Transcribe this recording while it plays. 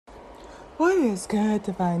What is good,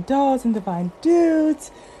 divine dolls and divine dudes?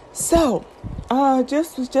 So, was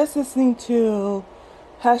just listening to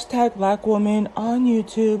hashtag Black Woman on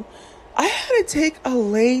YouTube. I had to take a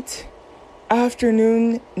late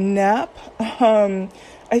afternoon nap.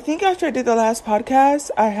 I think after I did the last podcast,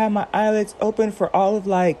 I had my eyelids open for all of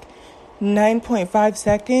like 9.5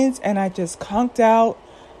 seconds, and I just conked out,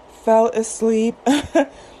 fell asleep,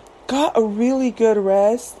 got a really good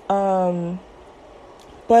rest.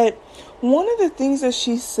 But one of the things that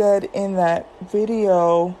she said in that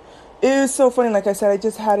video, it was so funny. Like I said, I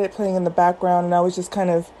just had it playing in the background and I was just kind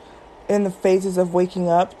of in the phases of waking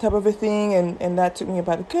up type of a thing. And that took me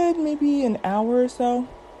about a good, maybe an hour or so.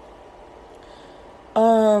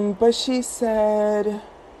 But she said,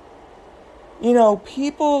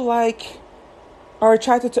 people are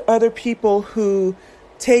attracted to other people who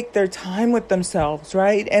take their time with themselves,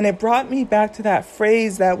 right? And it brought me back to that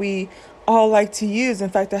phrase that we all like to use.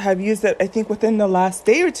 In fact, I have used it, I think, within the last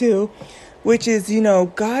day or two, which is,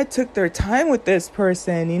 God took their time with this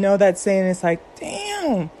person. That saying is like,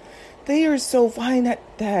 damn, they are so fine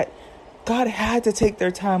that God had to take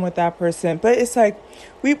their time with that person. But it's like,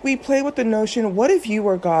 we play with the notion, what if you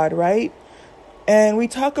were God, right? And we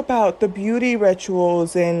talk about the beauty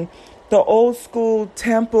rituals and the old school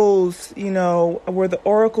temples, where the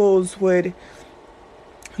oracles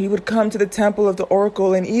you would come to the temple of the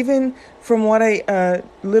oracle. And even from what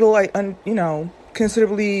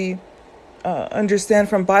considerably understand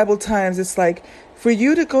from Bible times, it's like for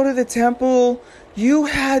you to go to the temple, you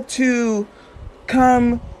had to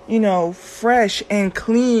come, fresh and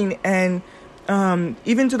clean, and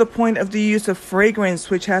even to the point of the use of fragrance,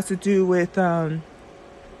 which has to do with,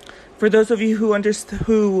 for those of you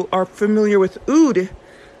who are familiar with oud,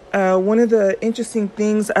 one of the interesting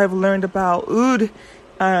things I've learned about oud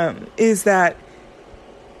is that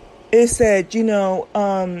it said,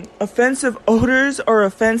 offensive odors are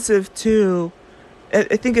offensive to, I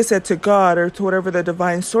think it said to God or to whatever the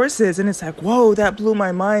divine source is. And it's like, whoa, that blew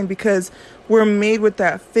my mind, because we're made with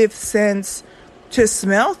that fifth sense to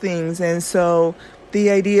smell things. And so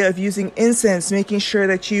the idea of using incense, making sure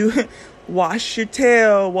that you wash your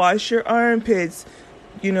tail, wash your armpits,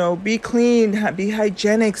 be clean, be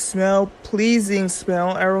hygienic, smell pleasing,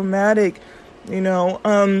 smell aromatic,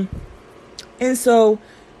 and so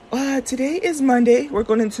today is Monday. We're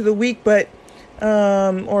going into the week, but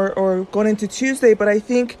or going into Tuesday, but I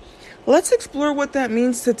think let's explore what that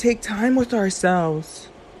means to take time with ourselves,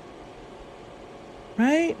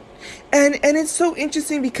 right? And it's so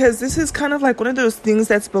interesting because this is kind of like one of those things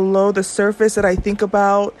that's below the surface that I think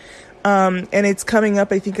about, and it's coming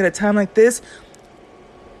up, I think, at a time like this.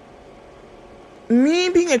 Me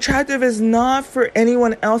being attractive is not for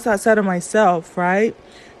anyone else outside of myself, right?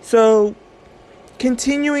 So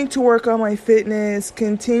continuing to work on my fitness,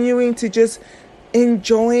 continuing to just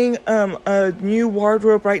enjoying a new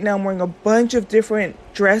wardrobe. Right now I'm wearing a bunch of different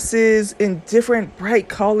dresses in different bright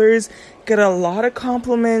colors. Get a lot of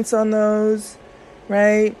compliments on those,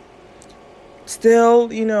 right? Still,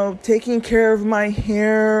 taking care of my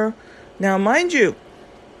hair. Now, mind you,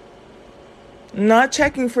 not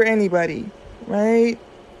checking for anybody, right?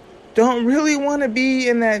 Don't really want to be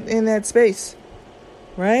in that space,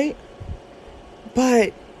 right?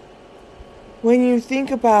 But when you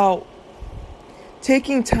think about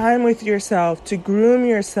taking time with yourself to groom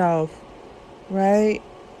yourself, right?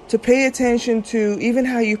 To pay attention to even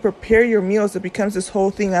how you prepare your meals, it becomes this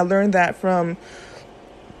whole thing. I learned that from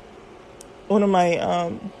one of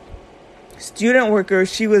my student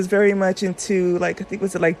workers. She was very much into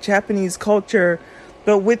Japanese culture,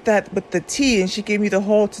 but with the tea, and she gave me the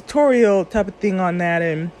whole tutorial type of thing on that,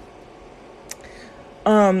 and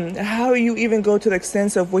how you even go to the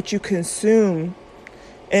extent of what you consume.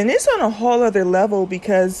 And it's on a whole other level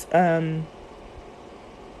because,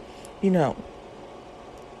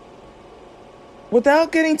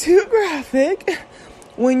 without getting too graphic,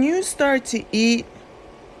 when you start to eat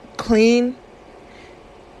clean,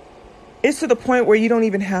 it's to the point where you don't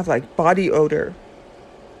even have like body odor,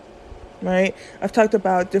 right? I've talked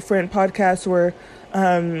about different podcasts where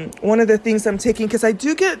one of the things I'm taking, because I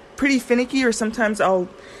do get pretty finicky, or sometimes I'll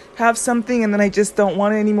have something and then I just don't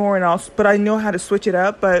want it anymore, but I know how to switch it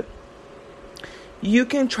up. But you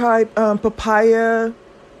can try papaya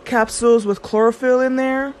capsules with chlorophyll in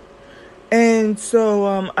there. And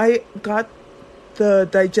so I got the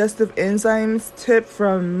digestive enzymes tip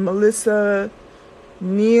from Melissa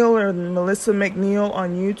McNeil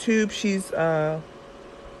on YouTube. She's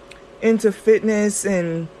into fitness,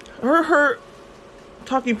 and her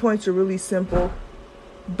talking points are really simple.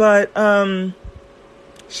 But one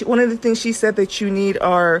of the things she said that you need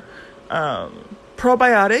are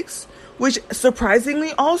probiotics, which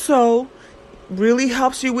surprisingly also really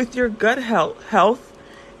helps you with your gut health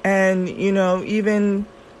and, even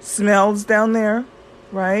smells down there,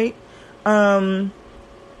 right? But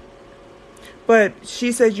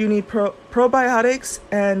she said you need probiotics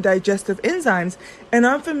and digestive enzymes. And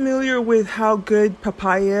I'm familiar with how good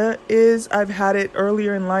papaya is. I've had it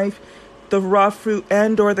earlier in life, the raw fruit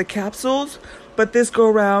and or the capsules. But this go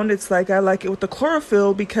around, it's like I like it with the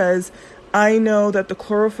chlorophyll because I know that the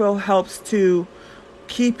chlorophyll helps to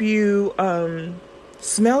keep you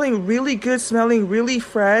smelling really good, smelling really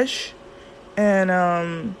fresh.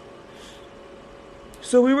 And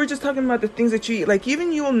so we were just talking about the things that you eat. Like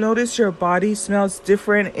even you will notice your body smells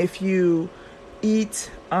different if you eat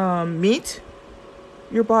meat.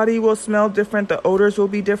 Your body will smell different. The odors will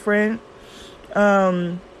be different.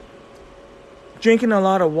 Drinking a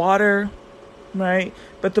lot of water, right?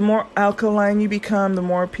 But the more alkaline you become, the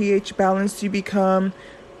more pH balanced you become,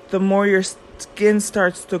 the more your skin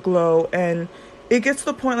starts to glow. And it gets to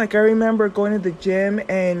the point, like I remember going to the gym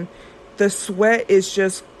and the sweat is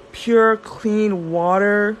just pure clean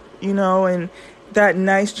water, and that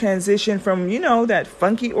nice transition from, that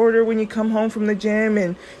funky odor when you come home from the gym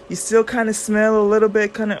and you still kind of smell a little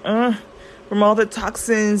bit from all the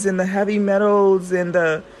toxins and the heavy metals and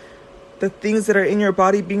the things that are in your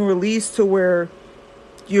body being released, to where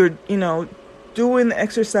you're, doing the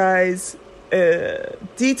exercise,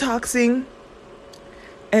 detoxing,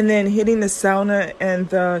 and then hitting the sauna and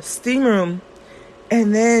the steam room.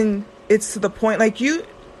 And then it's to the point like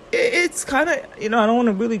it's kind of, I don't want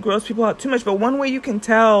to really gross people out too much, but one way you can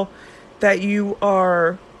tell that you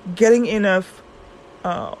are getting enough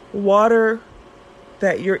water,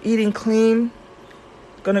 that you're eating clean,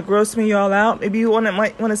 gonna gross me all out. Maybe you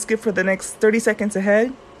might want to skip for the next 30 seconds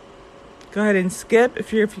ahead. Go ahead and skip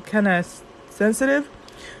if you're kind of sensitive.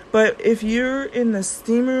 But if you're in the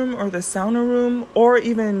steam room or the sauna room, or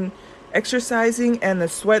even exercising and the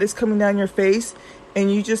sweat is coming down your face,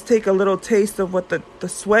 and you just take a little taste of what the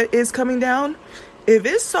sweat is coming down, if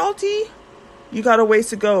it's salty, you got a ways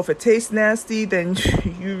to go. If it tastes nasty, then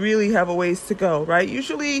you really have a ways to go, right?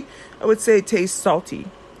 Usually, I would say it tastes salty.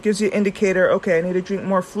 Gives you an indicator, okay, I need to drink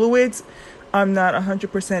more fluids. I'm not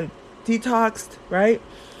 100% detoxed, right?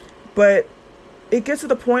 But it gets to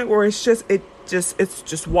the point where it's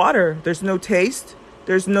just water. There's no taste.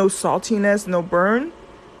 There's no saltiness, no burn.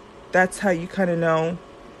 That's how you kind of know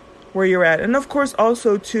where you're at. And of course,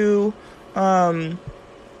 also too,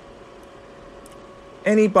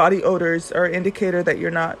 any body odors are an indicator that you're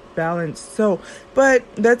not balanced. So, but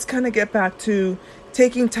let's kind of get back to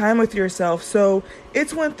taking time with yourself. So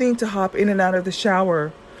it's one thing to hop in and out of the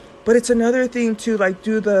shower, but it's another thing to like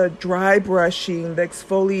do the dry brushing, the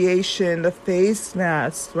exfoliation, the face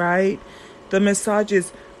masks, right? The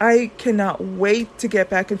massages. I cannot wait to get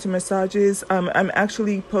back into massages. I'm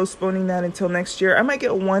actually postponing that until next year. I might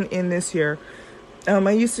get one in this year.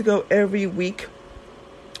 I used to go every week,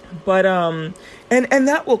 but and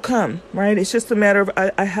that will come, right? It's just a matter of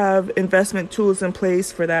I have investment tools in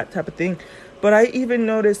place for that type of thing. But I even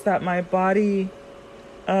noticed that my body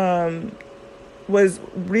was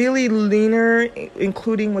really leaner,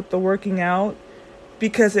 including with the working out,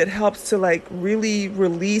 because it helps to like really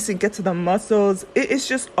release and get to the muscles. It's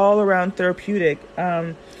just all around therapeutic.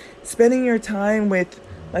 Spending your time with,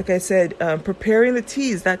 like I said, preparing the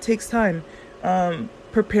teas, that takes time.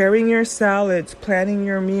 Preparing your salads, planning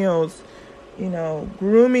your meals,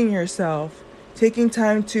 grooming yourself, taking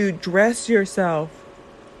time to dress yourself,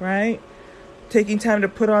 right? Taking time to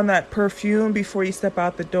put on that perfume before you step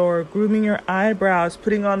out the door, grooming your eyebrows,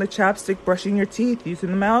 putting on the chapstick, brushing your teeth, using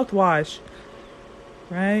the mouthwash,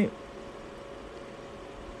 right?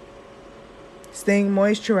 Staying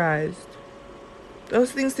moisturized.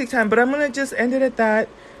 Those things take time, but I'm going to just end it at that.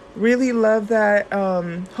 Really love that.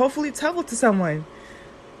 Hopefully it's helpful to someone.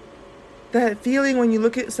 That feeling when you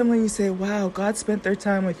look at someone and you say, wow, God spent their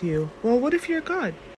time with you. Well, what if you're God?